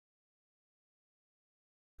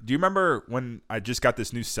Do you remember when I just got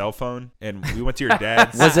this new cell phone and we went to your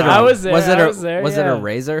dad's? Was it? Was it a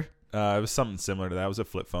Razr? It was something similar to that. It was a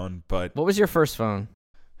flip phone, but what was your first phone?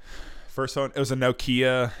 First phone, it was a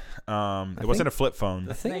Nokia. It wasn't a flip phone.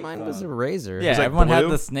 I think mine was a Razr. Yeah, like everyone blue? had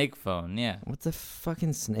the snake phone. Yeah. What's a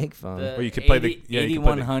fucking snake phone? The you could play the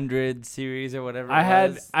 8100 series or whatever. I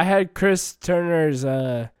had Chris Turner's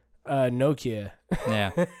Nokia.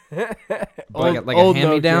 Yeah. like a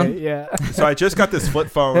hand-me-down? Yeah. So I just got this flip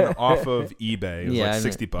phone off of eBay. It was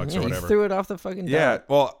like $60 or You whatever. threw it off the fucking dock. Yeah,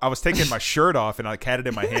 well, I was taking my shirt off and I had it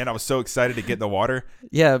in my hand. I was so excited to get in the water.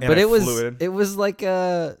 Yeah, and but I it flew was like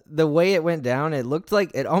the way it went down. It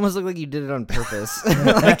almost looked like you did it on purpose.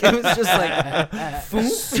 Like it was just like,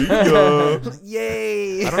 See ya.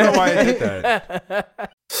 yay! I don't know why I did that.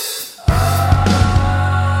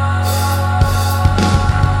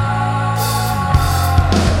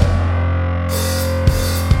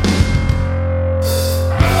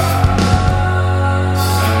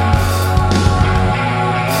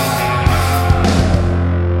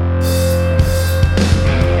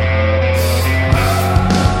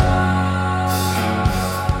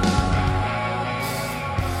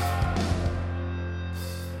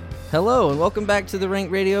 Hello and welcome back to the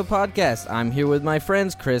Rank Radio Podcast. I'm here with my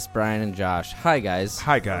friends Chris, Brian, and Josh. Hi guys.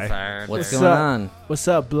 Hi, guy. What's What's going up? on? What's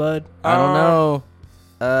up, blood? I don't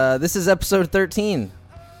know. This is episode 13.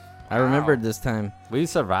 I remembered this time. We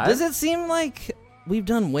survived. Does it seem like we've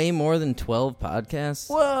done way more than 12 podcasts?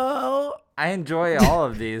 Well, I enjoy all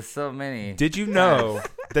of these. So many. Did you know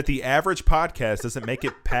that the average podcast doesn't make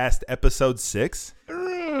it past episode 6?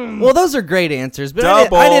 Well, those are great answers, but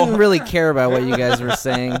Double. I didn't really care about what you guys were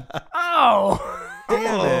saying. Damn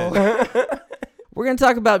it. We're going to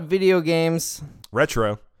talk about video games.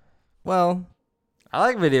 Retro. Well, I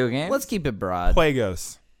like video games. let's keep it broad.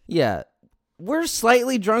 Playgos. Yeah. We're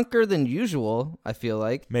slightly drunker than usual, I feel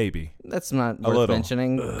like. Maybe. That's not A worth little.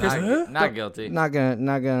 mentioning. Chris, Not guilty. not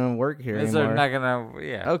gonna work here These anymore. are not gonna.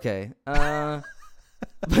 Yeah. Okay.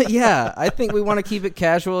 But yeah, I think we want to keep it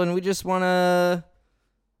casual and we just want to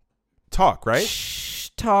Talk, right?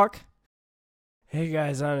 talk hey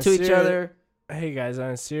guys, on a to each other. Hey guys,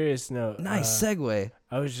 on a serious note. Nice segue.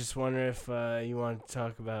 I was just wondering if you want to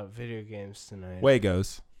talk about video games tonight.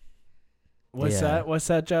 Juegos. What's Yeah. that? What's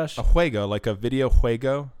that, Josh? A juego, like a video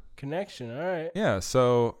juego. Connection. All right. Yeah,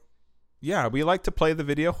 so, yeah, we like to play the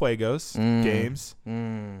video juegos games.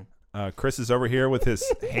 Chris is over here with his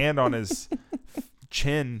hand on his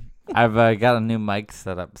chin. I've got a new mic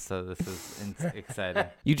set up, so this is exciting.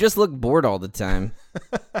 You just look bored all the time.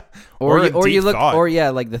 Or in or you deep look thought. or yeah,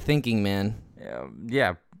 like the thinking man.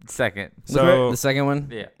 Yeah. Second. So, The second one?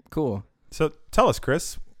 Yeah. Cool. so tell us,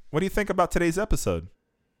 Chris, what do you think about today's episode?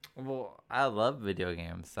 Well, I love video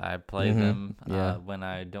games. I play Mhm. them Yeah. when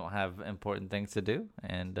I don't have important things to do.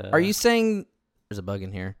 And Are you saying there's a bug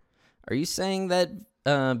in here? Are you saying that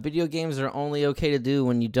video games are only okay to do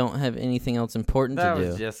when you don't have anything else important That to do?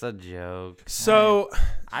 was just a joke. So,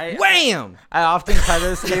 Wham! I often try to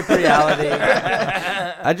escape reality.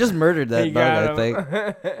 I just murdered that You bug, got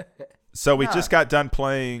I think. so we just got done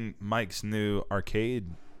playing Mike's new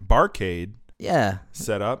barcade Yeah.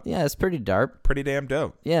 setup. Yeah, it's pretty dark. Pretty damn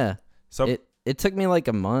dope. Yeah. So It took me like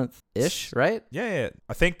a month-ish, right? yeah.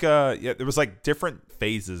 I think there was like different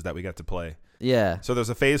phases that we got to play. Yeah. So there's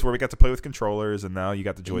a phase where we got to play with controllers, and now you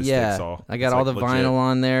got the joysticks Yeah. all. I got it's all like the legit. vinyl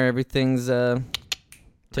on there. Everything's Look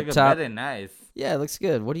tip at top. very nice. Yeah, it looks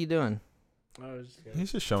good. What are you doing? I was just gonna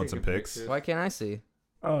He's just showing take some a pics. picture. Why can't I see?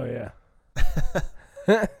 Oh yeah.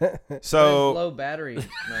 So low battery.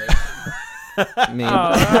 Me. Oh,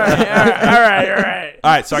 all right.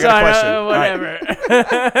 all right, so I got a question. All right,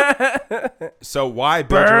 Whatever. so why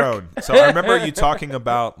build your own? So I remember you talking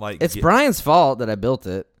about like It's Brian's fault that I built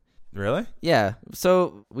it. really? Yeah.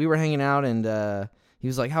 So we were hanging out and he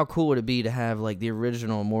was like, how cool would it be to have like the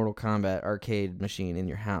original Mortal Kombat arcade machine in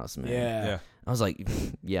your house, man? Yeah. I was like,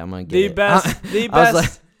 yeah, I'm going to get The it. best. The I was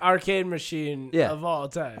best arcade machine Yeah. of all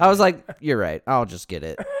time. I was like, you're right. I'll just get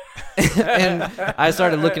it. And I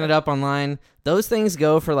started looking it up online. Those things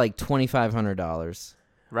go for like $2,500.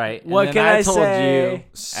 Right. What and can then I told say? you,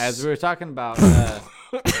 as we were talking about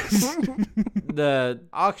the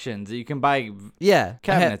auctions that you can buy. Yeah.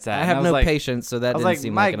 Cabinets I at, and have I was no like- patience, so that I was didn't like,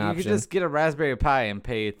 seem Mike, like an you option. could just get a Raspberry Pi and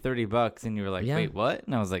pay $30, and you were like, Yeah. wait, what?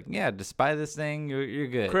 And I was like, yeah, just buy this thing. You're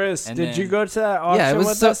good. Chris, And did then- you go to that auction Yeah, it was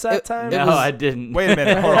with so- us that it- time? it No, was- I didn't. Wait a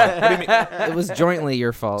minute. Hold on. What do you mean? It was jointly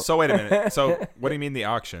your fault. So wait a minute. So what do you mean the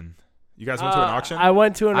auction? You guys went to an auction? I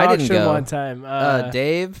went to an I didn't auction go. one time.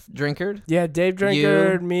 Dave Drinkard, Yeah, Dave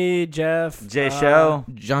Drinkard, me, Jeff, Jay Show.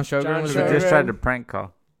 John Shogun John was We there. Shogun. just tried to prank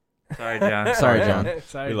call. Sorry, John. Sorry, John.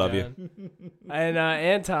 Sorry, We love John. And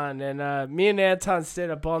Anton and me and Anton stayed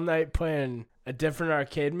up all night playing a different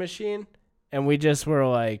arcade machine, and we just were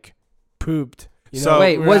like pooped. You So- know,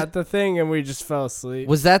 Wait, we were at the thing and we just fell asleep.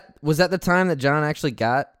 Was that the time that John actually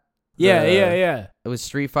got? Yeah. It was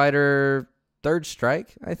Street Fighter Third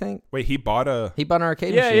Strike, I think. Wait, he bought a. He bought an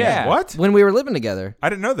arcade Yeah, machine. yeah. What? When we were living together, I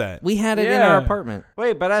didn't know that. we had it in Yeah. our apartment.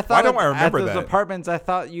 Wait, but I thought don't I remember at those that? apartments, I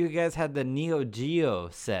thought you guys had the Neo Geo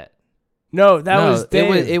set. No, that no, was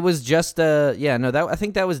Dave. it was just I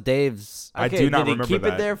think that was Dave's. I Okay, do not did remember he keep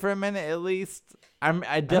that. it there for a minute at least? I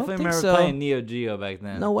definitely think remember so. playing Neo Geo back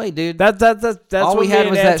then. No way, dude. That's All what we me had and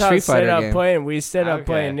was that Anton Street stayed Fighter up game. playing. We stayed up Okay.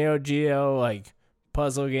 playing Neo Geo, like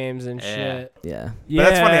puzzle games and Yeah. shit. Yeah. But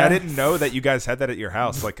that's funny. I didn't know that you guys had that at your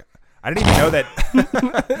house. Like, I didn't even know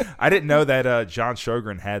that. I didn't know that John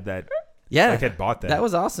Sjogren had that. Yeah. Like, had bought that. That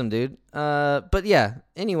was awesome, dude. But yeah.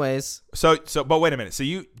 Anyways, But wait a minute.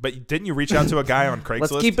 Didn't you reach out to a guy on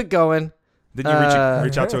Craigslist? let's keep it going. Didn't you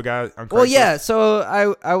reach out to a guy on Craigslist? Well, yeah. So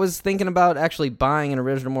I was thinking about actually buying an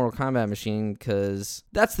original Mortal Kombat machine because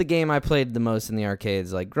that's the game I played the most in the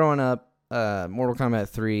arcades. Like growing up, Mortal Kombat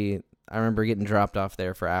 3. I remember getting dropped off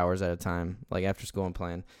there for hours at a time, like after school and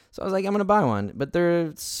playing. So I was like, I'm gonna buy one, but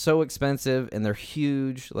they're so expensive and they're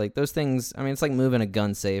huge. Like those things, I mean, it's like moving a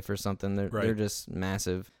gun safe or something. They're Right. just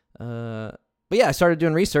massive. But yeah, I started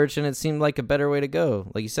doing research and it seemed like a better way to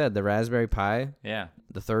go. Like you said, the Raspberry Pi, Yeah.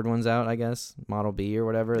 the third one's out, I guess, Model B or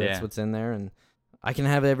whatever. That's Yeah. what's in there, and I can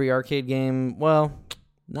have every arcade game. Well,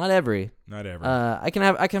 not every. Not ever. I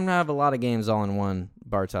can have a lot of games all in one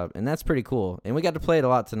bar top, and that's pretty cool. And we got to play it a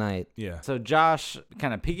lot tonight. yeah. So Josh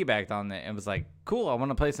kind of piggybacked on it and was like, "Cool, I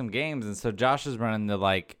want to play some games." And so Josh is running the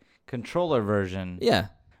like controller version. Yeah.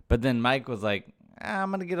 But then Mike was like,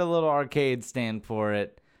 "I'm gonna get a little arcade stand for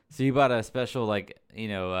it." So you bought a special like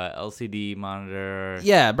LCD monitor.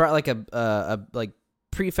 Yeah, I brought like a like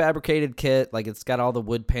prefabricated kit. Like it's got all the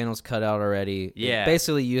wood panels cut out already. Yeah.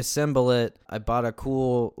 Basically, you assemble it. I bought a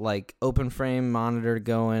cool like open frame monitor to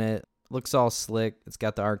go in it. Looks all slick. It's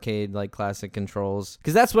got the arcade like classic controls.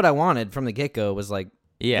 Because that's what I wanted from the get go. Was like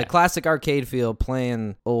Yeah. the classic arcade feel,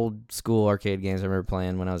 playing old school arcade games I remember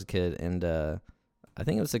playing when I was a kid, and I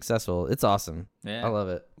think it was successful. It's awesome. Yeah. I love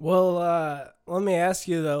it. Well, let me ask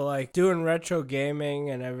you though, like doing retro gaming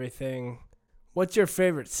and everything, what's your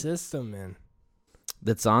favorite system in?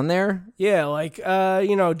 That's on there. Yeah, like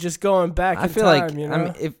just going back I in feel time, like you know. I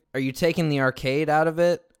mean, if are you taking the arcade out of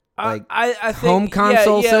it? Like I think home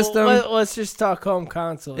console system? Let's just talk home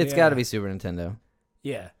console. It's got to be Super Nintendo.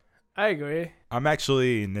 Yeah, I agree, I'm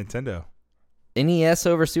actually Nintendo. NES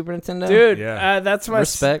over Super Nintendo, dude. Yeah. That's my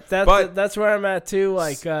Respect. That's where I'm at too.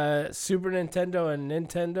 Like Super Nintendo and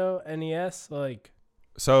Nintendo NES. Like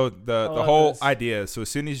So the love whole this. idea. So as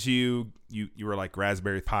soon as you were like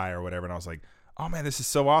Raspberry Pi or whatever, and I was like, oh man, this is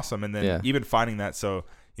so awesome. And then Yeah. even finding that, so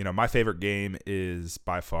my favorite game is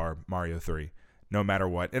by far Mario 3. No matter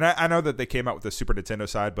what. And I know that they came out with the Super Nintendo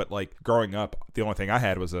side, but like growing up, the only thing I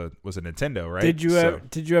had was a Nintendo, right? did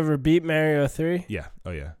you ever beat Mario 3? Yeah.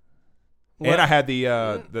 Oh yeah. What? And I had the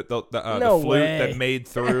No flute way. that made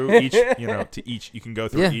through each, to each, you can go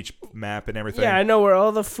through Yeah. each map and everything. Yeah, I know where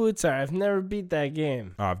all the flutes are. I've never beat that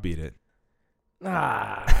game. Oh, I've beat it.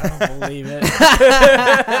 I don't believe it.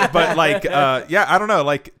 But like, I don't know.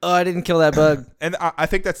 Like, Oh, I didn't kill that bug. and I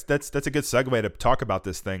think that's a good segue to talk about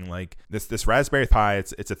this thing. Like this Raspberry Pi,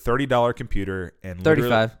 it's a $30 computer and literally-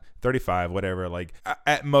 35. 35, whatever. Like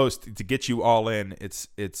at most to get you all in, it's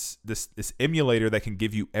this emulator that can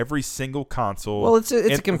give you every single console. Well, it's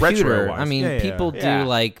a and computer. retro-wise. I mean, Yeah, yeah, people yeah. do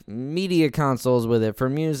like media consoles with it for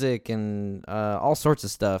music and all sorts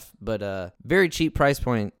of stuff. But very cheap price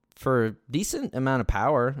point for a decent amount of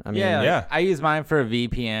power. I mean, Yeah. I use mine for a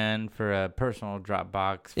VPN, for a personal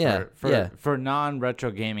Dropbox, Yeah, for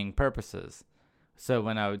non-retro gaming purposes. So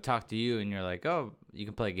when I would talk to you and you're like, "Oh, you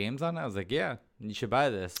can play games on it," I was like, "Yeah, you should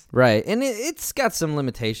buy this." right. And it's got some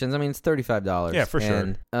limitations. I mean, it's $35. Yeah, for sure.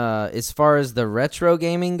 And as far as the retro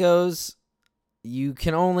gaming goes, you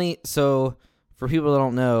can only so for people that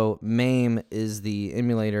don't know, MAME is the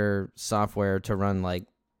emulator software to run like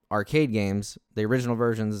arcade games, the original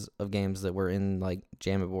versions of games that were in like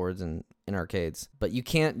Jam-It boards and in arcades. But you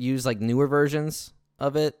can't use like newer versions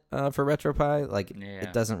of it for RetroPie. Like Yeah.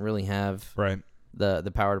 it doesn't really have right.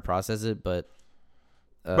 the power to process it. But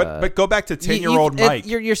But go back to 10-year-old Mike.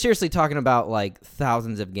 You're seriously talking about like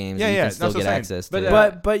thousands of games. Yeah, that you yeah, can still that's what get I'm access saying.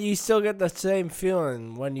 to. But you still get the same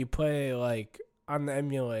feeling when you play like on the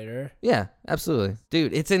emulator. Yeah, absolutely,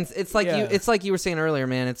 dude. It's like Yeah. it's like you were saying earlier,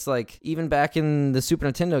 man. It's like even back in the Super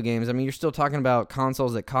Nintendo games. I mean, you're still talking about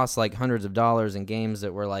consoles that cost like hundreds of dollars and games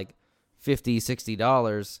that were like $50,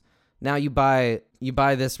 $60. now you buy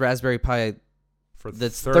this Raspberry Pi for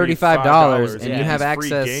that's $35 and you have free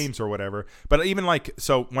access games or whatever. But even like,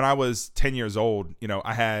 so when I was 10 years old,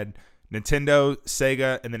 I had Nintendo,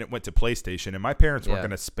 Sega, and then it went to PlayStation, and my parents weren't Yeah.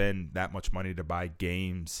 going to spend that much money to buy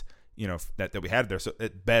games, that we had there. So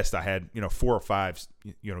at best I had, 4 or 5,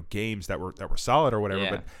 games that were solid or whatever. Yeah.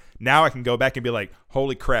 But now I can go back and be like,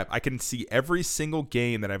 holy crap, I can see every single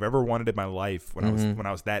game that I've ever wanted in my life when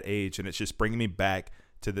I was that age, and it's just bringing me back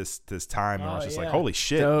to this time, and I was just like, holy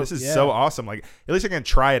shit, Dope, this is yeah. so awesome. Like, at least I can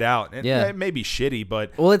try it out. And Yeah. it may be shitty,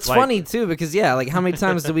 but Well, it's like, funny too because like how many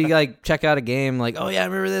times do we like check out a game like, oh yeah, I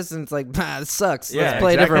remember this, and it's like, this sucks. Yeah, Let's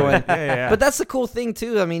play exactly. a different one. Yeah. But that's the cool thing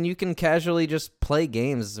too. I mean, you can casually just play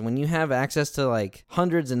games when you have access to like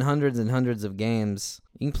hundreds and hundreds and hundreds of games.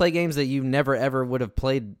 You can play games that you never ever would have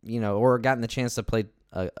played, or gotten the chance to play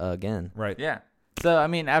again. right. Yeah. So, I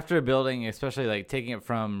mean, after building, especially like taking it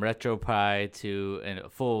from RetroPie to a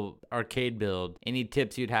full arcade build, any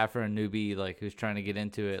tips you'd have for a newbie like who's trying to get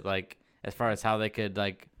into it, like as far as how they could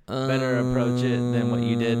like better approach it than what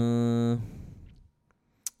you did?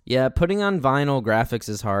 Yeah, putting on vinyl graphics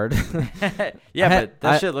is hard. Yeah, but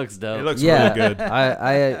that shit looks dope. It looks Yeah. really good.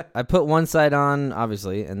 I put one side on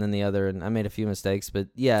obviously, and then the other, and I made a few mistakes, but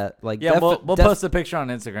yeah, like Yeah, we'll post a picture on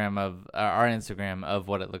Instagram of our Instagram of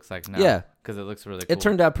what it looks like now. Yeah. Because it looks really cool. It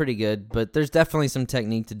turned out pretty good, but there's definitely some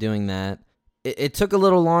technique to doing that. It took a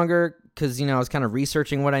little longer because I was kind of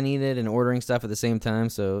researching what I needed and ordering stuff at the same time,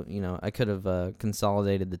 so I could have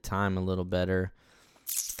consolidated the time a little better.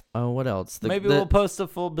 Oh, what else? Maybe we'll post a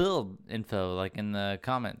full build info like in the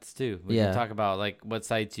comments too. We Yeah. can talk about like what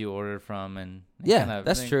sites you ordered from and Yeah, kind of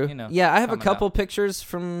that's thing, true. You know, Yeah, I have a comment couple out. pictures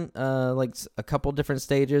from like a couple different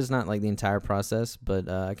stages, not like the entire process, but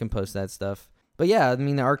I can post that stuff. But yeah, I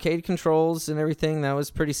mean the arcade controls and everything, that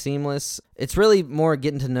was pretty seamless. It's really more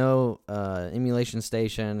getting to know Emulation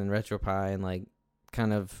Station and RetroPie and like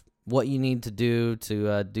kind of what you need to do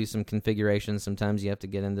some configurations. Sometimes you have to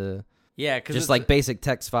get into Yeah, because just like basic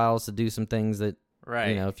text files to do some things that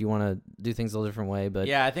right. if you want to do things a little different way. But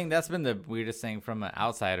Yeah, I think that's been the weirdest thing from an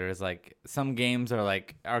outsider is like some games are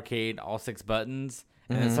like arcade, all 6 buttons.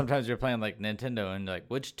 And then sometimes you're playing like Nintendo and like,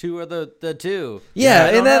 which 2 are the 2? Yeah, I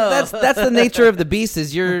and don't know. that's the nature of the beast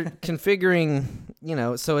is you're configuring,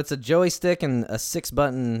 so it's a joystick and a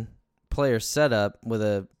 6-button player setup with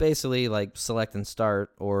a basically like select and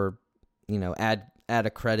start or, add a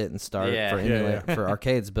credit and start Yeah. for for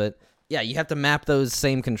arcades. But yeah, you have to map those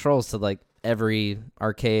same controls to like every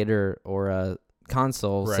arcade or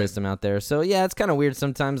console Right. system out there. So yeah, it's kind of weird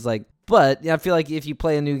sometimes. Like, but yeah, I feel like if you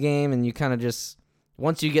play a new game and you kind of just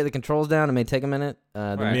once you get the controls down, it may take a minute.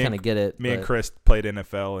 Then Right. you kind of get it. Me and but- Chris played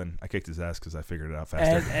NFL, and I kicked his ass because I figured it out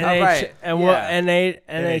faster. And right.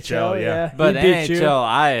 NHL, yeah. But he beat you. NHL,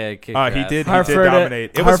 I kicked He your did. ass. He did Hartford-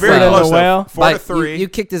 dominate. It was Hartford very and the close. Whale. 4-3. You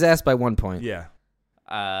kicked his ass by 1 point. Yeah.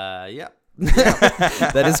 Yeah.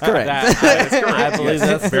 That is correct. I believe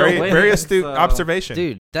that's still Very, winning, very astute so- observation.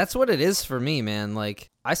 Dude, that's what it is for me, man. Like,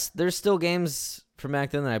 there's still games from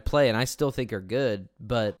back then that I play and I still think are good,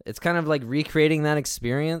 but it's kind of like recreating that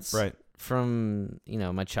experience Right. from,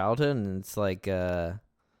 my childhood, and it's like, I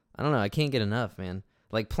don't know, I can't get enough, man.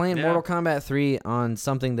 Like, playing Yeah. Mortal Kombat 3 on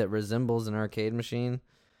something that resembles an arcade machine,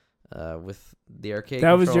 with the arcade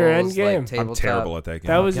That was your end controls, like, game. I'm tabletop. terrible at that game.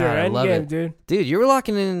 That was God, your I end love game, it. dude. Dude, you were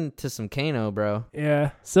locking into some Kano, bro.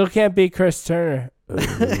 Yeah. Still can't beat Chris Turner.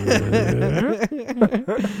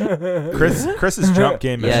 Chris's jump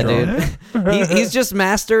game is Yeah, strong. dude. He's just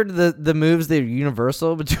mastered the moves that are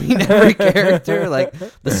universal between every character, like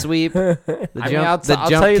the sweep, the jump, I'll jump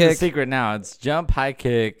tell you the kick. secret now. It's jump, high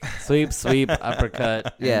kick, sweep,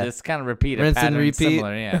 uppercut. Yeah. And just kind of repeat a Rinse and pattern repeat.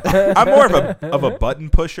 similar. Yeah. I'm more of a button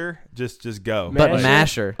pusher. Just go. But Masher?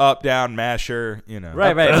 masher. Up, down, masher.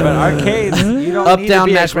 Right. But arcades, you don't Up, need down,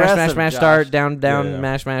 to be mash, mash, mash, aggressive, mash, Josh. start, down, Yeah.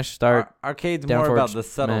 mash, start. Arcades down more forward, about the mash.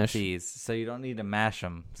 subtleties, so you don't need to mash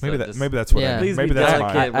them. So Maybe just that's what Yeah. I Please maybe be that's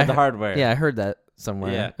delicate mine. with the hardware. Yeah, I heard that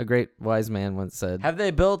somewhere. Yeah. A great wise man once said. Have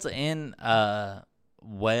they built in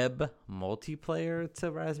web multiplayer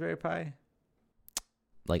to Raspberry Pi?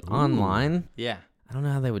 Like online? Yeah. I don't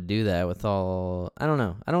know how they would do that with all. I don't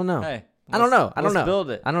know. Hey, I don't know. let's build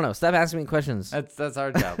it. I don't know. Stop asking me questions. That's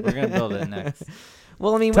our job. We're gonna build it next.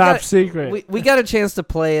 Well, I mean, Top secret. we got a chance to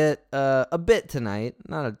play it a bit tonight.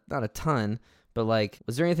 Not a ton, but like,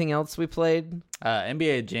 was there anything else we played?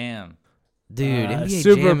 NBA Jam, Dude, NBA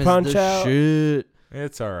Super Jam Punch is the Out. shit.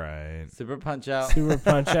 It's all right. Super Punch Out. Super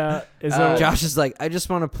Punch Out. Is Uh, it? Josh is like, I just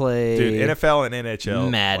want to play Dude, NFL and NHL.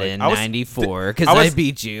 Madden like, I was- 94 because I I was-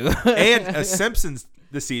 beat you. and Simpsons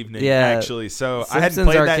this evening, Yeah. actually. So I hadn't Simpsons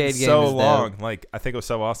played that in arcade game so is long. Like, I think it was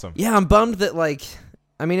so awesome. Yeah, I'm bummed that like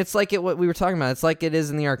I mean, it's like what we were talking about. It's like it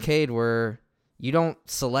is in the arcade where you don't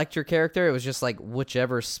select your character. It was just like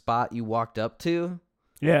whichever spot you walked up to.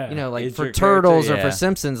 Yeah. You know, like It's for your Turtles character, or for yeah.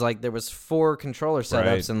 Simpsons, like there was 4 controller setups,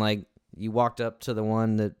 Right. and like you walked up to the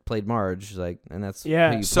one that played Marge, like, and that's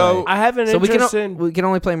Yeah. who you So- play. I have an So interesting. we can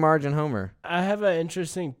only play Marge and Homer. I have an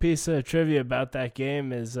interesting piece of trivia about that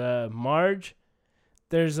game. Is Marge?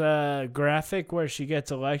 There's a graphic where she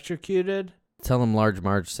gets electrocuted, Tell them Large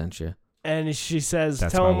Marge sent you. and she says,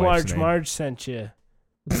 That's "Tell my him wife's Large name. Marge sent you."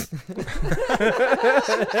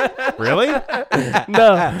 Really?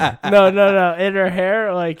 No. In her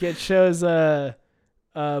hair, like it shows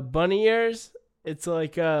bunny ears. It's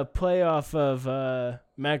like a play off of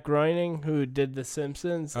Matt Groening, who did The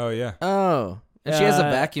Simpsons. Oh yeah. Oh, and she has a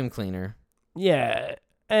Uh, vacuum cleaner. Yeah,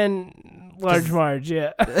 and Large Marge.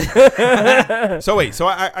 Yeah. So wait, so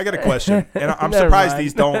I got a question, and I'm Never surprised mind.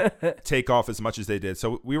 these don't take off as much as they did.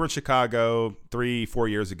 So we were in Chicago 3-4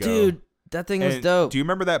 years ago. Dude, that thing was and dope. Do you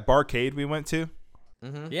remember that barcade we went to?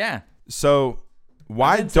 Mm-hmm. Yeah. So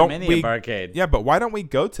why I've been to don't many we? a barcade? Yeah, but why don't we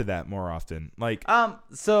go to that more often? Like,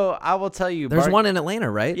 So I will tell you, There's one in Atlanta,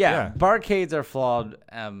 right? Yeah, Yeah. barcades are flawed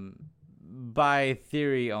by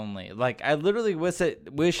theory only. Like I literally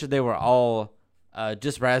wish they were all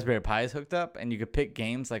just Raspberry Pis hooked up, and you could pick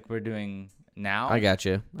games like we're doing now. I got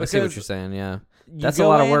you. I see what Because you're saying. Yeah, You that's a go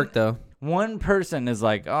lot of in, work, though. One person is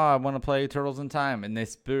like, "Oh, I want to play Turtles in Time," and they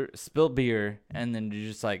spill beer, and then you're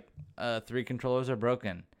just like, 3 controllers are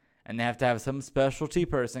broken, and they have to have some specialty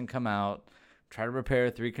person come out, try to repair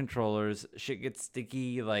 3 controllers. Shit gets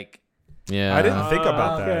sticky, like. Yeah, I didn't think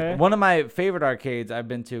about that. Okay. One of my favorite arcades I've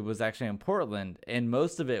been to was actually in Portland, and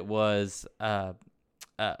most of it was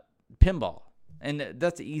pinball, and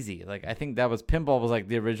that's easy. Like I think that was pinball was like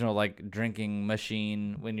the original like drinking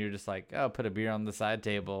machine when you're just like, oh, put a beer on the side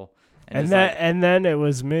table, And just, then like, and then it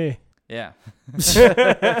was me. yeah,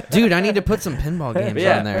 Dude, I need to put some pinball games but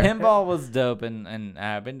yeah, on there. pinball was dope, and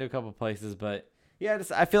I've been to a couple places, but. Yeah,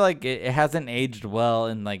 I feel like it hasn't aged well,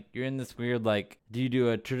 and like you're in this weird like, do you do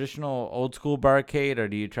a traditional old school barcade, or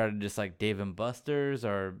do you try to just like Dave and Buster's,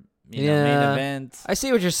 or you know, main Yeah. events? I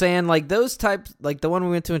see what you're saying. Like those types, like the one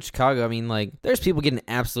we went to in Chicago. I mean, like there's people getting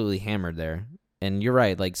absolutely hammered there, and you're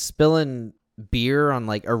right. Like spilling beer on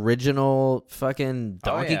like original fucking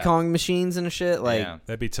Donkey yeah. Kong machines and shit. Like, Yeah.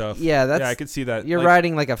 That'd be tough. yeah, that's I could see that. you're Like,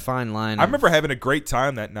 riding like a fine line. I of- remember having a great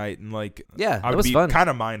time that night, and like, Yeah, I it would was be fun.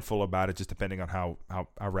 kind of mindful about it, just depending on how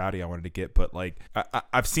rowdy I wanted to get. But like,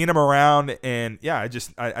 I've seen them around, and yeah,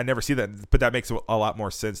 I never see that. But that makes a lot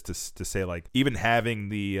more sense to say like, even having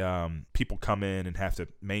the people come in and have to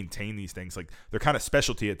maintain these things, like they're kind of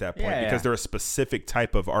specialty at that point Yeah, because yeah. they're a specific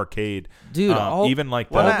type of arcade. Dude, all, even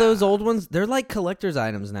like all the, those old ones, they're like collector's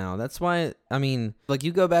items now. That's why, I mean, like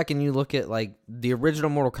you go back and you look at like the original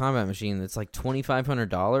Mortal Kombat machine that's like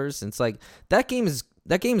 $2,500. It's like that game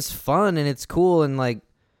is fun and it's cool, and like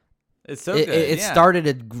It's so it, good. it yeah. started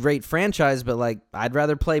a great franchise, but like I'd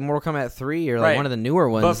rather play Mortal Kombat 3 or like Right. one of the newer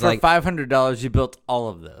ones. But for like $500, you built all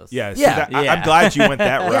of those. yeah, see, Yeah. I'm Yeah. glad you went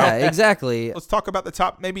that route. yeah, exactly. Let's talk about the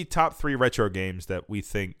top 3 retro games that we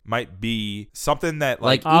think might be something that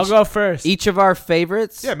Like like I'll go first. Each of our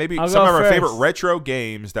favorites. yeah, maybe I'll some go of our first. favorite retro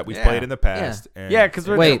games that we've Yeah. played in the past. And, Yeah, because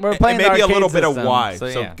we're Wait. we're and playing maybe the a little arcade bit of system, why. So,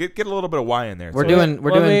 So yeah. get a little bit of why in there. We're So doing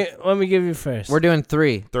Let me give you first. we're doing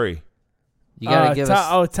 3. 3 You gotta give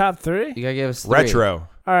us. top 3. You gotta give us 3. retro.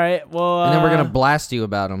 All right. Well, and then we're gonna blast you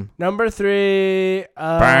about them, number 3.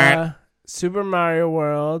 Burnt. Super Mario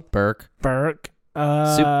World. Burke. Burke.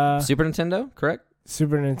 Super Nintendo, correct?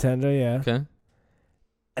 Super Nintendo. Yeah. Okay.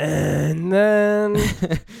 And then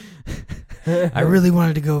I really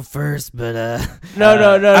wanted to go first, but no.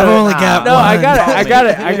 I've only got No, I one.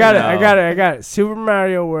 got it. Super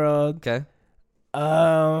Mario World. Okay.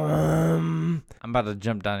 I'm about to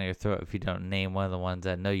jump down your throat if you don't name one of the ones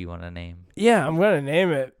I know you want to name. Yeah, I'm gonna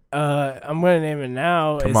name it. I'm gonna name it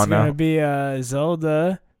now. Come it's on now. gonna be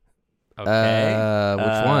Zelda Okay.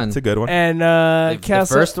 Which one? That's a good one. and The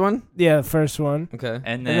Castle. first one? Yeah, the first one. Okay. and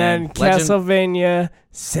And then then Castlevania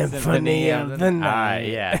Symphony of the Night.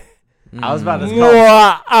 Yeah. I was about to Mm. call.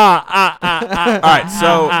 All right,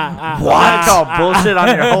 so I'm gonna call bullshit on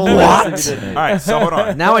your whole list. If you didn't. all right, so hold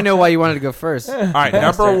on. Now I know why you wanted to go first. All right,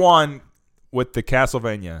 number 1 with the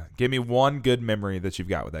Castlevania. Give me one good memory that you've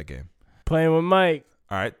got with that game. Playing with Mike.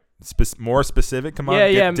 All right, more specific. Come on,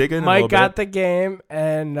 Yeah. dig in a Mike little got bit. the game,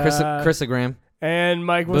 and Chrisogram. and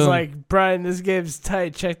Mike was Boom. like, "Brian, this game's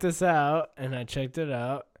tight. Check this out." And I checked it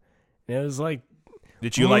out. And it was like,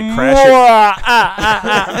 Did you like crash it?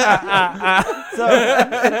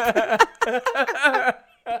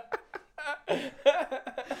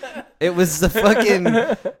 It was the fucking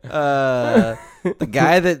The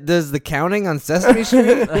guy that does the counting on Sesame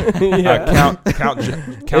Street. Count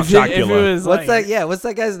Chocula. What's that? Yeah, what's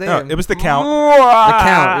that guy's name? No, it was the Count. The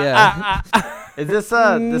Count. Yeah. Is this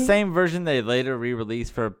the same version they later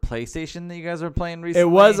re-released for PlayStation that you guys were playing recently?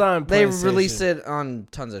 It was on. They PlayStation. released it on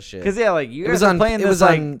tons of shit. Because yeah, like you It guys was were on. playing It this was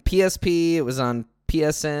like on PSP. It was on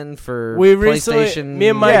PSN for We recently- PlayStation. me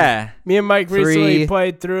and Mike- yeah. Me and Mike 3. recently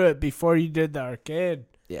played through it before you did the arcade.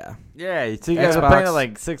 Yeah. Yeah, so you guys were playing it Xbox.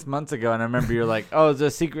 like 6 months ago, and I remember you're like, "Oh, there's a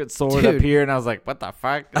secret sword Dude. up here," and I was like, "What the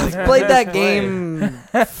fuck?" Like, I've played that game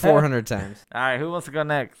 400 times. all right, who wants to go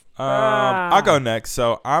next? I'll go next.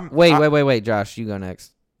 So Wait, Josh, you go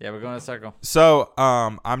next. Yeah, we're going in a circle. So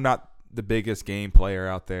I'm not the biggest game player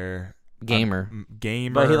out there. Gamer.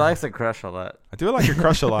 Gamer. But he likes to crush a lot. I do like to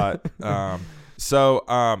crush a lot.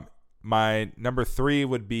 My number 3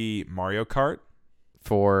 would be Mario Kart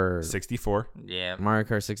For 64. Yeah, Mario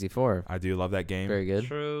Kart 64. I do love that game. Very good.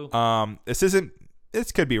 true.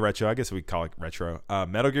 This could be retro. I guess we call it retro.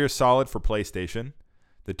 Metal Gear Solid for PlayStation,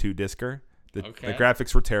 the 2-discer. The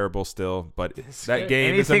graphics were terrible still, but that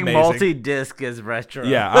game is Anything amazing. multi-disc is retro.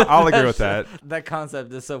 Yeah, I'll agree with that. That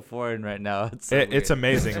concept is so foreign right now. It's It's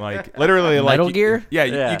amazing. Like literally, Metal like Gear?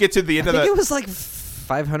 You get to the I end of think the it was like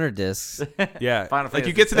 500 discs. yeah. Final Like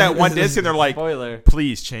you Fantasy get to that one disc and they're like, spoiler.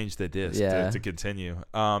 please change the disc Yeah. to continue.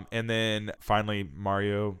 And then finally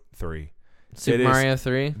Mario 3, Super is Mario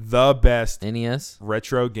 3, the best NES.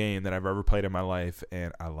 retro game that I've ever played in my life,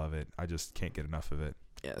 and I love it. I just can't get enough of it.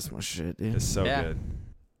 Yeah, that's my shit, dude. It's so Yeah. good.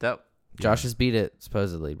 Dope. Josh has beat it,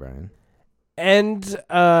 supposedly, Brian. And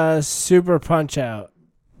Super Punch Out.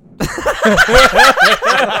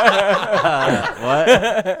 What?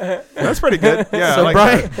 That's pretty good. Yeah, So I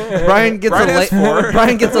like that. Brian gets Brian a has late 4.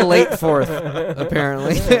 Brian gets a late 4th,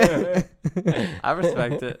 apparently. I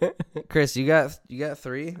respect it. Chris, you got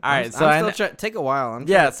 3. All right, I'm so I still take a while. I'm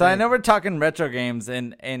Yeah, trying to so I think. know we're talking retro games,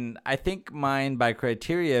 and I think mine by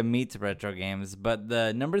criteria meets retro games, but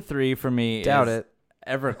the number 3 for me Doubt is it.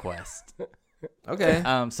 EverQuest. Okay.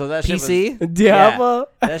 So that shit was, PC. Diablo.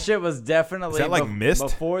 that shit was definitely Is that like Myst?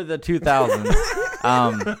 before the 2000s.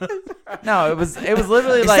 No, it was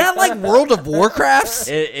literally Is like that like World of Warcrafts?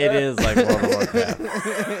 it is like World of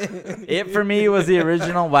Warcraft. It for me was the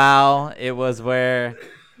original WoW. It was where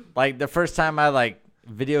like the first time I like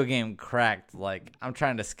video game cracked, like I'm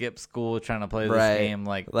trying to skip school trying to play this Right. game,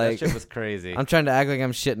 like Like, that shit was crazy. I'm trying to act like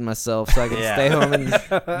I'm shitting myself so I can Yeah. stay home and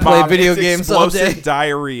play Mom, video it's games all explosive day.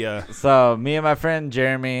 diarrhea. So me and my friend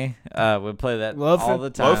Jeremy would play that Loafing? all the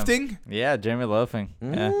time. Loafing? Yeah, Jeremy Loafing.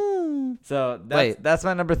 Yeah. Mm. So Wait. that's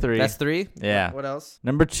my number 3. That's 3? Yeah. What else?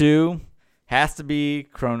 Number 2 has to be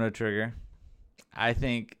Chrono Trigger. I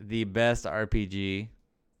think the best RPG.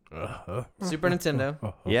 Super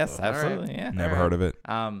Nintendo. Yes, All right. absolutely. Yeah. Never heard of it.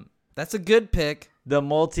 That's a good pick. The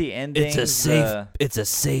multi-ending. It's a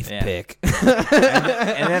safe Yeah. pick. And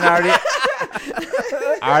then I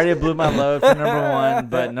already blew my load for number 1,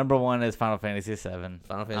 but number 1 is Final Fantasy 7.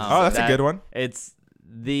 Final Fantasy. Oh, that's a that- good one. It's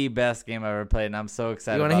the best game I've ever played, and I'm so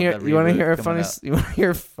excited. You want to about hear? the You want to reboot hear a coming funny? up. You want to hear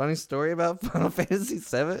a funny story about Final Fantasy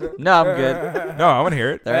 7? No, I'm good. No, I want to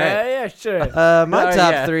hear it. All right. Yeah, sure. My Oh,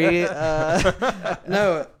 top yeah. 3.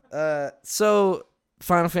 No. So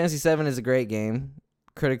Final Fantasy 7 is a great game.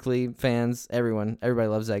 Critically, fans, everybody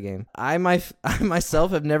loves that game. I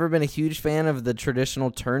myself have never been a huge fan of the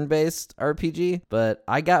traditional turn-based RPG, but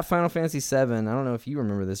I got Final Fantasy 7. I don't know if you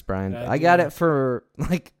remember this, Brian. I I got do. it for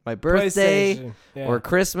like my birthday PlayStation. Yeah. or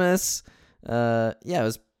Christmas. Yeah, it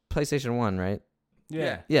was PlayStation 1, right?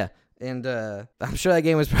 yeah. Yeah. And I'm sure that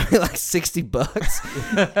game was probably like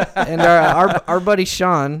 $60. And our buddy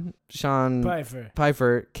Sean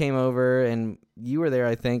Pfeiffer came over, and you were there,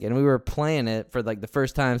 I think, and we were playing it for like the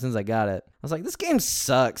first time since I got it. I was like, this game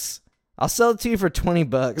sucks. I'll sell it to you for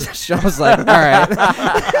 $20. Sean was like, all right.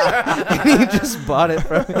 And he just bought it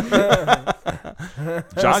from me.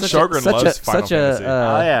 John Sjogren loves Final Fantasy.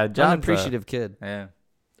 Oh, yeah, John's unappreciative kid. Yeah.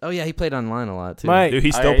 Oh yeah, he played online a lot too. Mike, Dude, he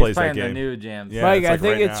Oh, still yeah, plays he's that playing the game. new jams. Yeah. Mike, it's I like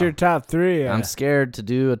think right it's now. your top 3. I'm scared to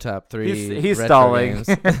do a top 3. He's retro stalling. games.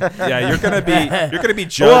 Yeah, you're gonna be Whoa,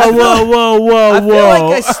 judged. whoa! I feel like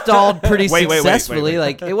I stalled pretty Wait. successfully.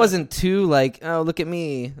 Like it wasn't too like, oh look at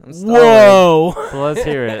me. I'm stalling. Whoa! So let's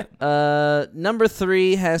hear it. Number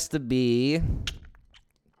 3 has to be.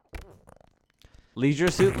 Leisure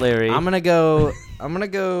Suit Larry. I'm gonna go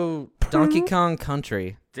Donkey Kong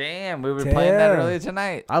Country. Damn, we were playing that Damn. earlier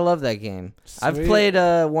tonight. I love that game. I've Sweet. played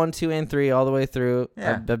 1, 2, and 3 all the way through.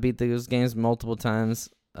 Yeah. I beat those games multiple times.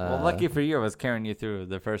 Well, lucky for you, I was carrying you through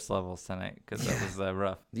the first levels tonight because that was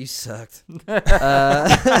rough. You sucked.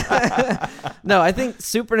 No, I think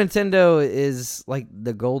Super Nintendo is like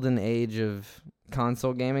the golden age of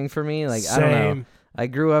console gaming for me. Like I don't know. Same. I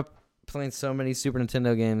grew up playing so many Super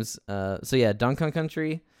Nintendo games. So yeah, Donkey Kong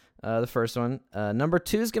Country, the first one. Number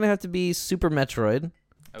 2 is gonna have to be Super Metroid,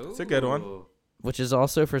 It's a good one. Ooh. which is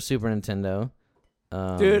also for Super Nintendo.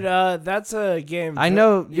 Dude, that's a game. I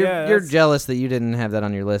know you're Yeah, you're that's- jealous that you didn't have that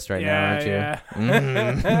on your list right now, aren't you? Yeah.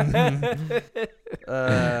 Mhm.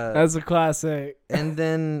 That's a classic. And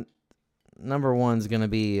then number 1's gonna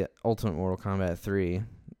be Ultimate Mortal Kombat 3.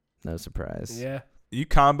 No surprise. Yeah. You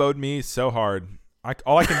comboed me so hard.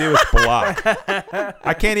 All I can do is block.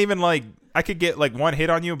 I can't even like. I could get like one hit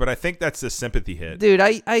on you, but I think that's a sympathy hit. Dude,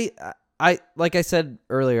 I like I said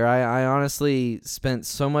earlier, I honestly spent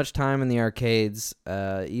so much time in the arcades.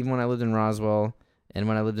 Even when I lived in Roswell and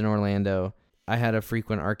when I lived in Orlando, I had a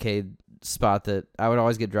frequent arcade spot that I would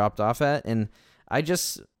always get dropped off at, and I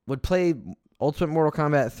just would play Ultimate Mortal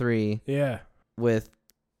Kombat 3 Yeah. with.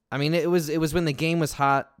 I mean, it was when the game was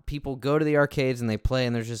hot. People go to the arcades and they play,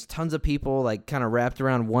 and there's just tons of people like kind of wrapped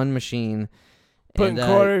around one machine. Putting And,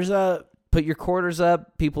 quarters up put your quarters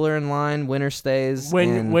up. People are in line. Winner stays. when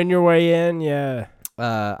and, when you're way in. Yeah.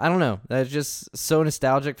 I don't know. That's just so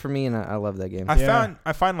nostalgic for me, and I love that game.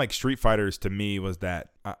 I find like Street Fighters to me was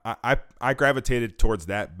that I gravitated towards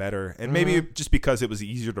that better, and maybe just because it was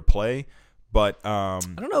easier to play. But I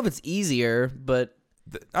don't know if it's easier, but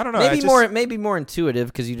I don't know. maybe more intuitive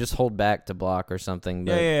because you just hold back to block or something.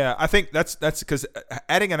 But Yeah. I think that's because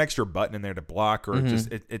adding an extra button in there to block or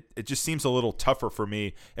just it just seems a little tougher for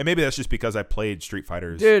me, and maybe that's just because I played Street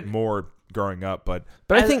Fighters Dude. more growing up. But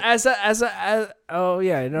I think as oh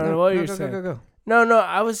yeah, I don't know what you're saying. Go. No,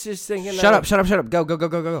 I was just thinking. Shut up. Go.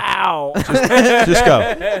 Ow. just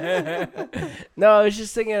go. No, I was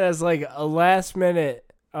just thinking as like a last minute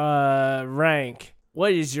rank.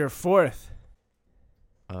 What is your 4th?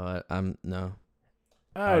 I'm no.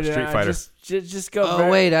 Oh, Street no, Fighter. Just go. Oh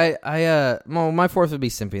wait, well, my 4th would be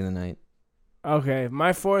Symphony of the Night. Okay,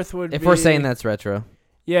 my 4th would. If be, we're saying that's retro.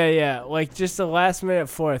 Yeah, like just a last minute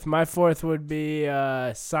 4th. My 4th would be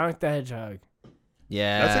Sonic the Hedgehog.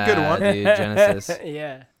 Yeah, That's a good one. dude. Genesis.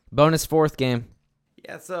 Yeah. Bonus 4th game.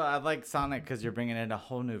 Yeah, so I like Sonic because you're bringing in a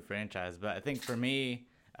whole new franchise. But I think for me,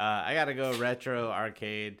 I got to go retro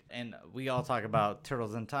arcade. And we all talk about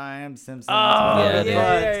Turtles in Time, Simpsons. Oh, Yeah,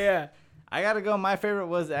 yeah. I got to go. My favorite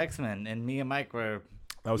was X-Men. And me and Mike were...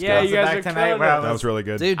 That was Yeah, good. you guys back are tonight killing where I it. That was really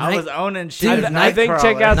good. Dude, I was owning shit. Dude, I think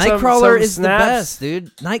check out Nightcrawler some is the snaps. best,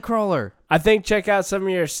 dude. Nightcrawler. I think check out some of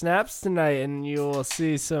your snaps tonight, and you will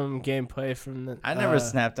see some gameplay from the. I never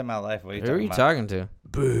snapped in my life. What are you Who talking are you about? talking to?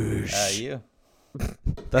 Boosh. You.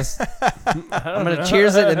 That's. I'm gonna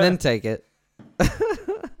cheers it and then take it. I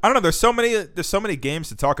don't know. There's so many games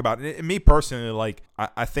to talk about. And me personally, like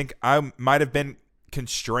I think I might have been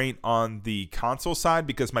constraint on the console side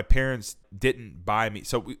because my parents didn't buy me.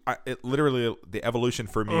 So literally the evolution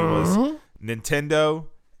for me was Nintendo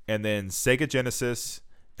and then Sega Genesis,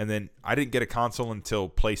 and then I didn't get a console until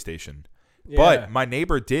PlayStation. Yeah. But my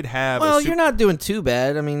neighbor did have. Well, you're not doing too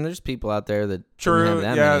bad. I mean, there's people out there that True. don't have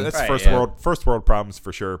that Yeah, many. that's Right, first world problems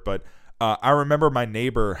for sure. But I remember my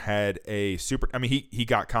neighbor had a super. I mean, he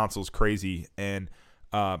got consoles crazy, and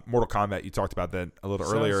Mortal Kombat. You talked about that a little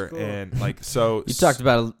Sounds earlier, cool. and like so. You talked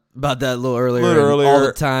about that a little earlier. Little and earlier. all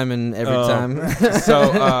the time and every time.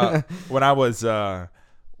 So when I was a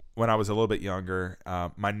little bit younger,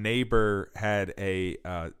 my neighbor had a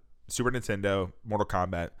Super Nintendo Mortal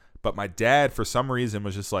Kombat, but my dad for some reason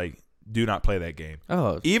was just like, "Do not play that game."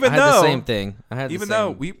 Oh, Even I had though- the same thing. Even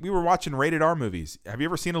though we were watching rated R movies. Have you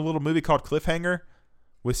ever seen a little movie called Cliffhanger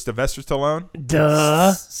with Sylvester Stallone?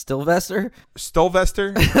 Duh. Stillvester.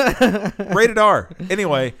 Stolvester? Rated R.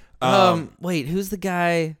 Anyway, Wait, who's the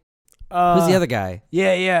guy? Uh, Who's the other guy?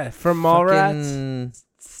 Yeah, from Mallrats. Fucking-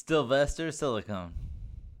 Sylvester Silicone.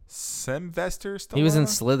 Sylvester Stallone? He was in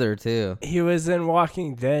Slither too. He was in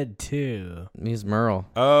Walking Dead too. He was Merle.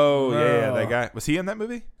 Oh, yeah, Bro. that guy. Was he in that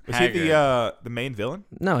movie? Was he Haggard. the main villain?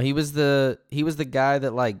 No, he was the guy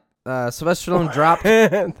that like Sylvester Stallone dropped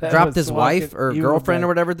That his was wife or Walking- girlfriend or Evil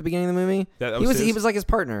whatever at the beginning of the movie. That He was his? like his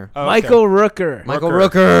partner. Oh, okay. Michael Rooker. Michael Rooker.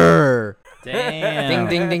 Rooker. Damn.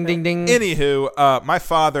 Ding ding ding ding ding. Anywho, my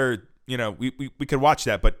father, we could watch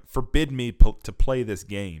that, but forbid me to play this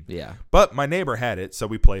game. Yeah. But my neighbor had it, so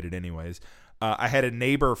we played it anyways. I had a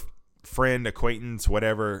neighbor, friend, acquaintance,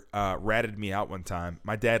 whatever, ratted me out one time.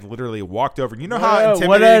 My dad literally walked over. You know how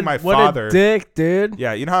intimidating my father. What a dick, dude.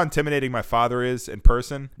 Yeah, you know how intimidating my father is in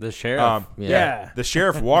person. The sheriff. Yeah. The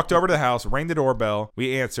sheriff walked over to the house, rang the doorbell.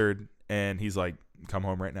 We answered, and he's like, "Come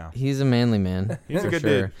home right now." He's a manly man. He's a for good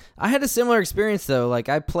sure. dude. I had a similar experience though. Like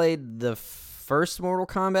I played the first Mortal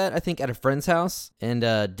Kombat, I think, at a friend's house, and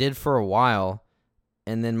did for a while.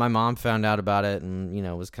 And then my mom found out about it and,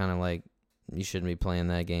 was kind of like, you shouldn't be playing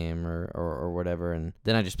that game or whatever. And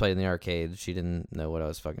then I just played in the arcade. She didn't know what I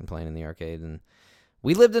was fucking playing in the arcade. And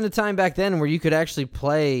we lived in a time back then where you could actually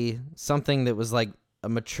play something that was like a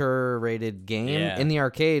mature rated game in the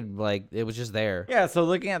arcade. Like, it was just there. Yeah, so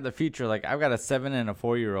looking at the future, like, I've got a 7 and a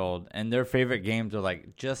 4-year-old, and their favorite games are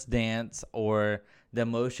like Just Dance or the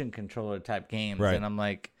motion controller type games. Right. And I'm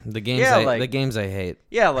like, The games the games I hate.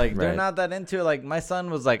 yeah, like they're Right. not that into it. Like, my son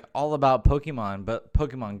was like all about Pokemon, but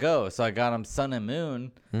Pokemon Go. So I got him Sun and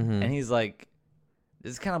Moon, Mm-hmm. and he's like,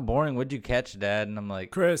 "This is kind of boring. What'd you catch, Dad?" And I'm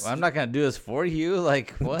like, Chris. well, I'm not gonna do this for you.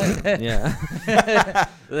 Like, what? Yeah. Here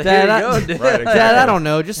you Dad, go, dude. Right, Dad, I don't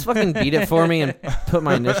know. Just fucking beat it for me and put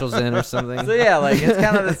my initials in or something. So yeah, like it's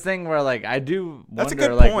kind of this thing where like I do That's a wonder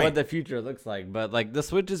good like point. what the future looks like, but like the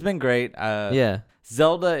Switch has been great. Yeah.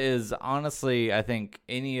 Zelda is honestly, I think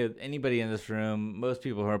anybody in this room, most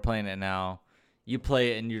people who are playing it now, you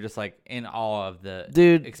play it and you're just like in awe of the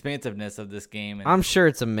Dude, expansiveness of this game. And I'm sure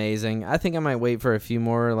it's amazing. I think I might wait for a few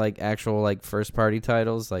more like actual like first party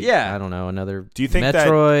titles. Like, Yeah. I don't know, another Do you think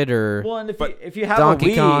Metroid or well, and But if you have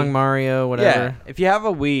Donkey a Wii, Kong, Mario, whatever. yeah, if you have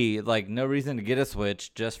a Wii, like no reason to get a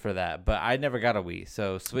Switch just for that. But I never got a Wii,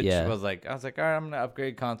 so Switch Yeah. was like, I was like, all right, I'm gonna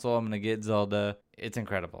upgrade console. I'm gonna get Zelda. It's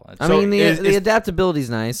incredible. I So mean, the is- adaptability's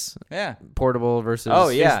nice. Yeah. Portable versus Oh,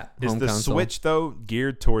 yeah. Is home the console. Switch though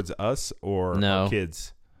geared towards us or No. our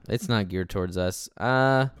kids? It's not geared towards us.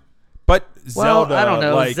 But Well, Zelda, I don't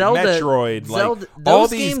know. like Zelda, Metroid, Zelda, like all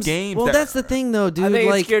those these games. Well, that, that's the thing, though, I dude. think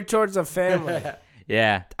Like, it's geared towards a family.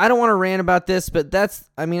 Yeah. I don't want to rant about this, but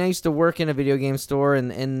I used to work in a video game store,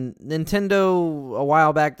 and Nintendo a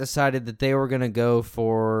while back decided that they were going to go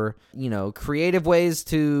for, creative ways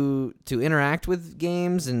to interact with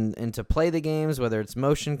games and to play the games, whether it's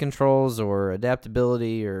motion controls or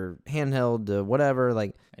adaptability or handheld, whatever.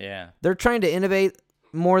 Like, Yeah. they're trying to innovate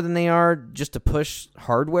more than they are just to push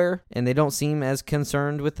hardware, and they don't seem as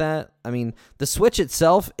concerned with that. I mean, the Switch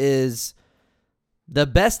itself is the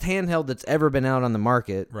best handheld that's ever been out on the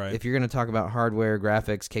market. Right. If you're going to talk about hardware,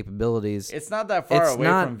 graphics, capabilities. It's not that far It's away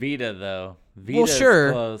not- from Vita, though. Vita's Well,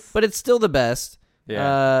 sure, close. but it's still the best.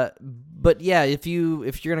 Yeah. But yeah, if you're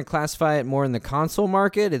going to classify it more in the console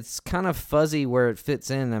market, it's kind of fuzzy where it fits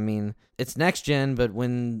in. I mean, it's next gen, but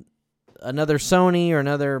when another Sony or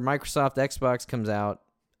another Microsoft Xbox comes out,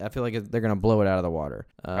 I feel like they're going to blow it out of the water.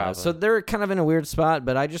 So they're kind of in a weird spot,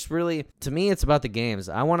 but I just really, to me, it's about the games.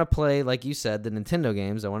 I want to play, like you said, the Nintendo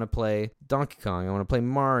games. I want to play Donkey Kong. I want to play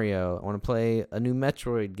Mario. I want to play a new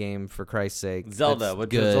Metroid game, for Christ's sake. Zelda, that's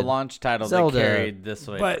which was the good. launch title Zelda. that carried this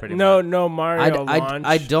way. But pretty no much. Mario launch.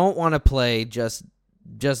 I don't want to play Just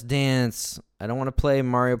Dance. I don't want to play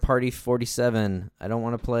Mario Party 47. I don't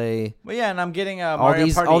want to play. Well, yeah, and I'm getting a Mario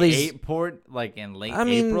these- Party all these- 8 port like in late I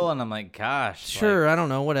mean, April, and I'm like, gosh. Sure, I don't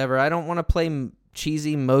know, whatever. I don't want to play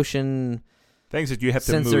cheesy motion things that you have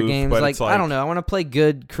to sensor move, games. but Like, it's like I don't know. I want to play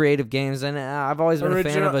good creative games, and I've always been a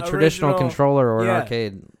fan of a Original- traditional controller or an yeah.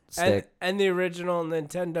 arcade stick. and the original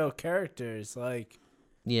Nintendo characters, like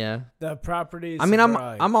Yeah. the properties. I mean, are I'm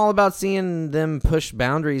like- I'm all about seeing them push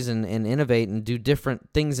boundaries and innovate and do different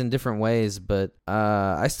things in different ways, but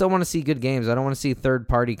I still want to see good games. I don't want to see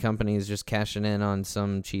third-party companies just cashing in on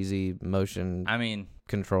some cheesy motion I mean,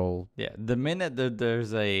 control. yeah, the minute that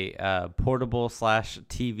there's a portable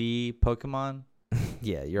 /TV Pokemon,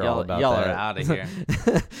 Yeah, you're all about y'all that. are out of here.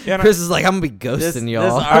 Yeah, and Chris is like, I'm gonna be ghosting this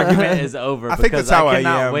y'all. argument is over I think because that's how I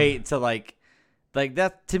cannot am. wait to like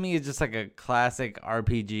that to me is just like a classic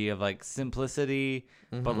RPG of like simplicity,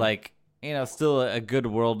 but like still a good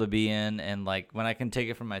world to be in, and like when I can take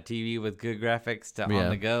it from my TV with good graphics to Yeah. on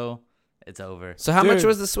the go, it's over. So how much Dude.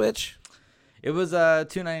 was the Switch? It was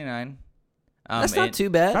 $2.99. That's not too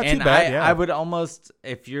bad. Not too and bad, yeah. I would almost,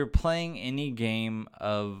 if you're playing any game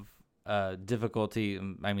of difficulty,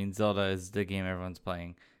 I mean Zelda is the game everyone's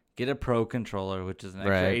playing. Get a Pro controller, which is an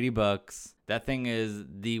extra Right. $80. That thing is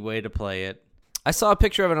the way to play it. I saw a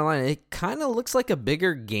picture of it online. It kind of looks like a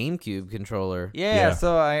bigger GameCube controller Yeah,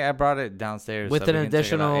 so I brought it downstairs with so an we can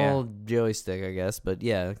check it out, additional joystick, I guess. But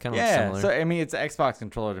yeah, kind of Yeah, similar. so I mean it's an Xbox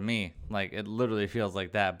controller to me. Like it literally feels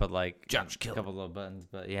like that, but like Josh a Killer. couple little buttons.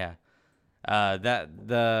 But yeah, that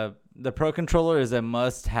the Pro controller is a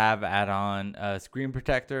must-have add-on. Screen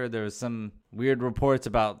protector. There was some weird reports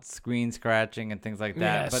about screen scratching and things like Yeah,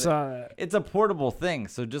 I that. But saw that. it's a portable thing,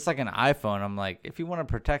 so just like an iPhone, I'm like, if you want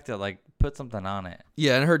to protect it, like put something on it.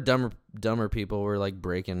 Yeah, and I heard dumber people were like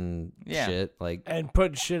breaking Yeah. shit. Like, And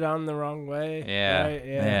put shit on the wrong way. Yeah, right?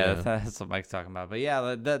 yeah, that's what Mike's talking about. But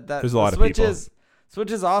yeah, that There's a lot of Switch people.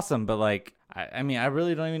 Switch is awesome, but like, I mean, I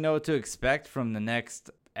really don't even know what to expect from the next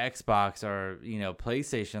Xbox or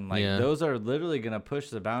PlayStation, like those are literally gonna push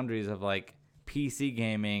the boundaries of like PC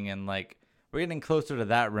gaming, and like we're getting closer to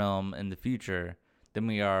that realm in the future than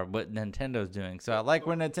we are what Nintendo's doing. So I like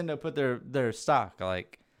where Nintendo put their stock.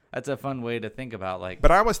 Like that's a fun way to think about like.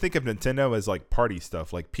 But I always think of Nintendo as like party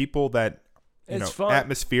stuff, like people that It's fun.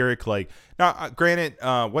 atmospheric. Like now, granted,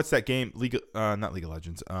 what's that game? Not League of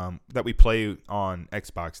Legends. That we play on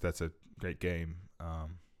Xbox. That's a great game.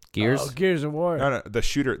 Gears? Oh, Gears of War. No, the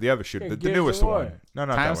shooter, the other shooter, Yeah, the Gears newest of War. one. No,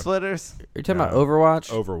 not Time that one. Splitters. You're talking about No. Overwatch?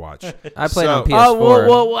 Overwatch. I played on So- PS4.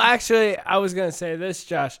 Oh, well, actually, I was going to say this,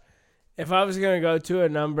 Josh. If I was going to go to a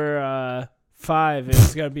number 5,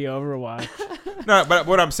 it's going to be Overwatch. No, but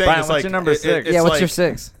what I'm saying Brian, is what's like your number 6? Yeah, what's your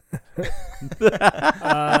 6?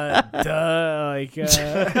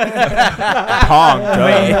 Pong.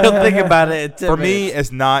 Wait, duh. he'll think about it. For me,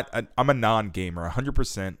 it's not. I'm a non-gamer,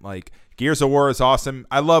 100%. Like Gears of War is awesome.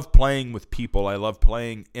 I love playing with people. I love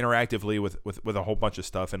playing interactively with a whole bunch of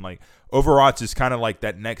stuff. And like Overwatch is kind of like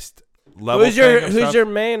that next level. Who's your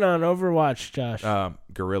main on Overwatch, Josh?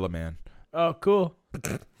 Gorilla Man? Oh, cool.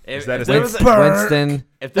 Is that his there name? was a, Winston.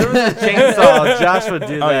 if there was a chainsaw, Josh would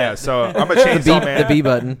do that. Oh yeah. So I'm a The chainsaw man. B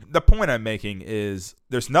button. The point I'm making is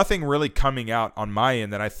there's nothing really coming out on my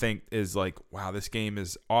end that I think is like, wow, this game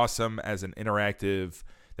is awesome as an interactive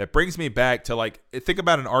that brings me back to like, think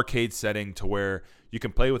about an arcade setting to where you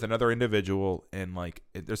can play with another individual and like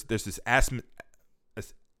there's this asthmatic.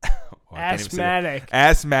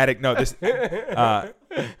 No, this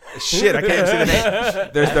shit. I can't even say the name.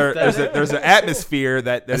 There's an atmosphere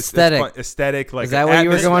that is Aesthetic. aesthetic. Like Is that what you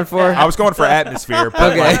were going for? I was going for atmosphere.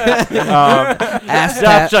 But Okay.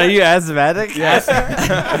 Josh, are you asthmatic? Yes.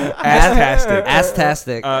 Astastic.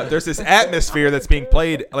 Astastic. There's this atmosphere that's being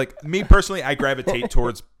played. Like me personally, I gravitate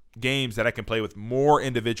towards games that I can play with more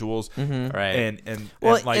individuals. Mm-hmm. Right. And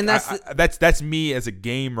Well, like and that's me as a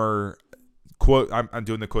gamer. Quote. I'm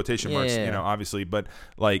doing the quotation marks. Yeah. Obviously, but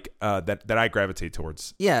like that I gravitate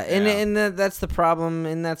towards. Yeah, and that's the problem,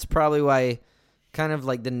 and that's probably why kind of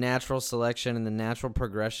like the natural selection and the natural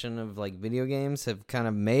progression of like video games have kind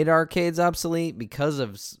of made arcades obsolete because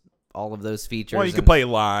of all of those features. Well, you can and play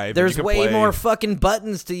live. and There's you can way play- more fucking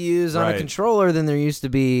buttons to use on a Right. controller than there used to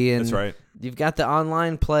be, and That's right. you've got the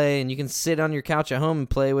online play, and you can sit on your couch at home and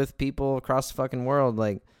play with people across the fucking world.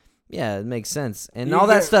 Like, yeah, it makes sense, and You all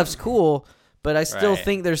that can- stuff's cool. But I still Right.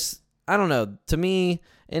 think there's, I don't know, to me,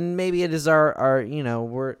 and maybe it is our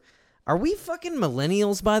are we fucking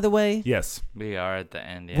millennials, by the way? Yes. We are at the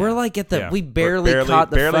end. Yeah. We're like at the, Yeah. we We're barely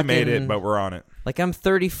caught the barely fucking, made it, but we're on it. like I'm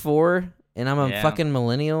 34 and I'm a Yeah. fucking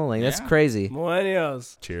millennial. Like that's Yeah. crazy.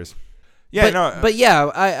 Millennials. Cheers. Yeah. But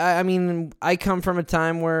yeah, I mean, I come from a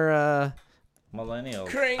time where,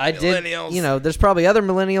 millennials. I did, there's probably other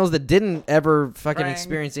millennials that didn't ever fucking Krang.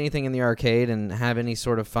 experience anything in the arcade and have any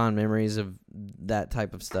sort of fond memories of that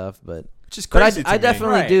type of stuff. But Just but crazy. I to me.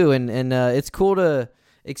 definitely Right. do, and it's cool to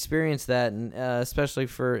experience that, and especially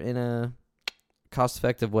for in a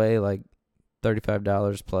cost-effective way, like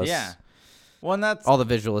 $35 plus. Yeah. Well, and that's all the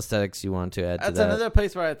visual aesthetics you want to add to that's that. another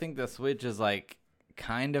place where I think the Switch is like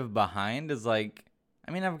kind of behind. Is like,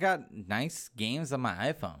 I mean, I've got nice games on my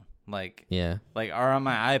iPhone. Like Yeah. or on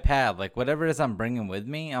my iPad, like whatever it is I'm bringing with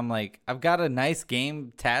me, I'm like, I've got a nice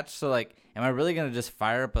game attached. So like, am I really gonna just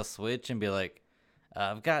fire up a Switch and be like,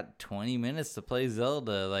 I've got 20 minutes to play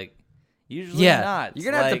Zelda? Like, usually Yeah. not.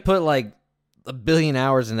 You're gonna have to put like a billion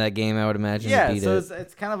hours in that game, I would imagine. yeah. To beat So it.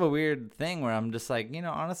 it's kind of a weird thing where I'm just like,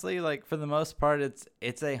 honestly, like for the most part,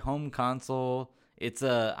 it's a home console.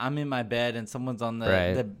 I'm in my bed and someone's on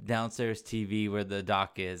the downstairs TV where the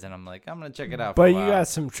dock is, and I'm like, I'm gonna check it out. But for a you while. got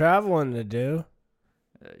some traveling to do.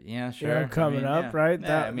 Yeah, sure. Coming up, yeah. right?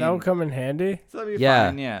 Yeah, That'll come in handy. So that'll be Yeah.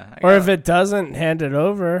 fine, yeah. Or if it doesn't, hand it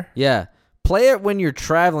over. Yeah. Play it when you're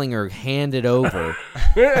traveling or hand it over.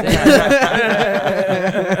 I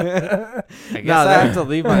guess I have to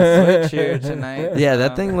leave my Switch here tonight. Yeah, so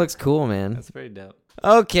that thing looks cool, man. That's pretty dope.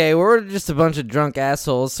 Okay, we're just a bunch of drunk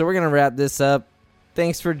assholes, so we're going to wrap this up.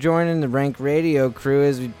 Thanks for joining the Rank Radio crew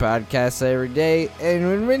as we podcast every day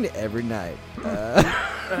and every night.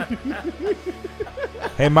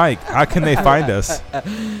 Hey, Mike, how can they find us?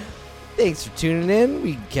 Thanks for tuning in.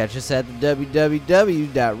 You can catch us at the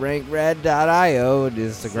www.rankrad.io and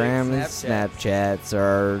Instagram and Snapchats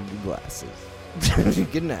or glasses.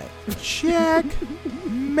 Good night. Check,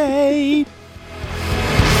 mate.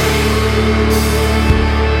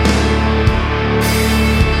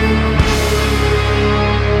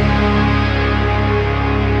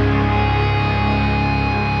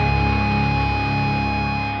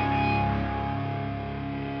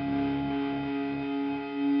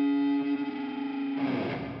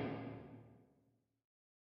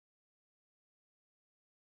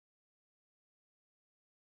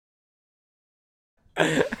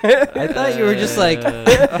 I thought you were just like,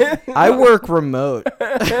 I work remote.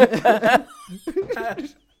 I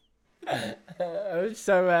was just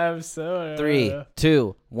talking about having soda. 3,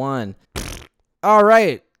 2, 1. All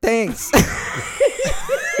right. Thanks.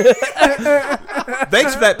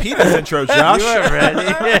 Thanks for that penis intro, Josh. You are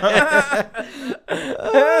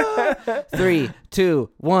ready. 3, 2,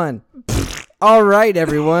 1. All right,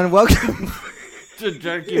 everyone. Welcome to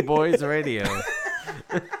Jerky Boys Radio.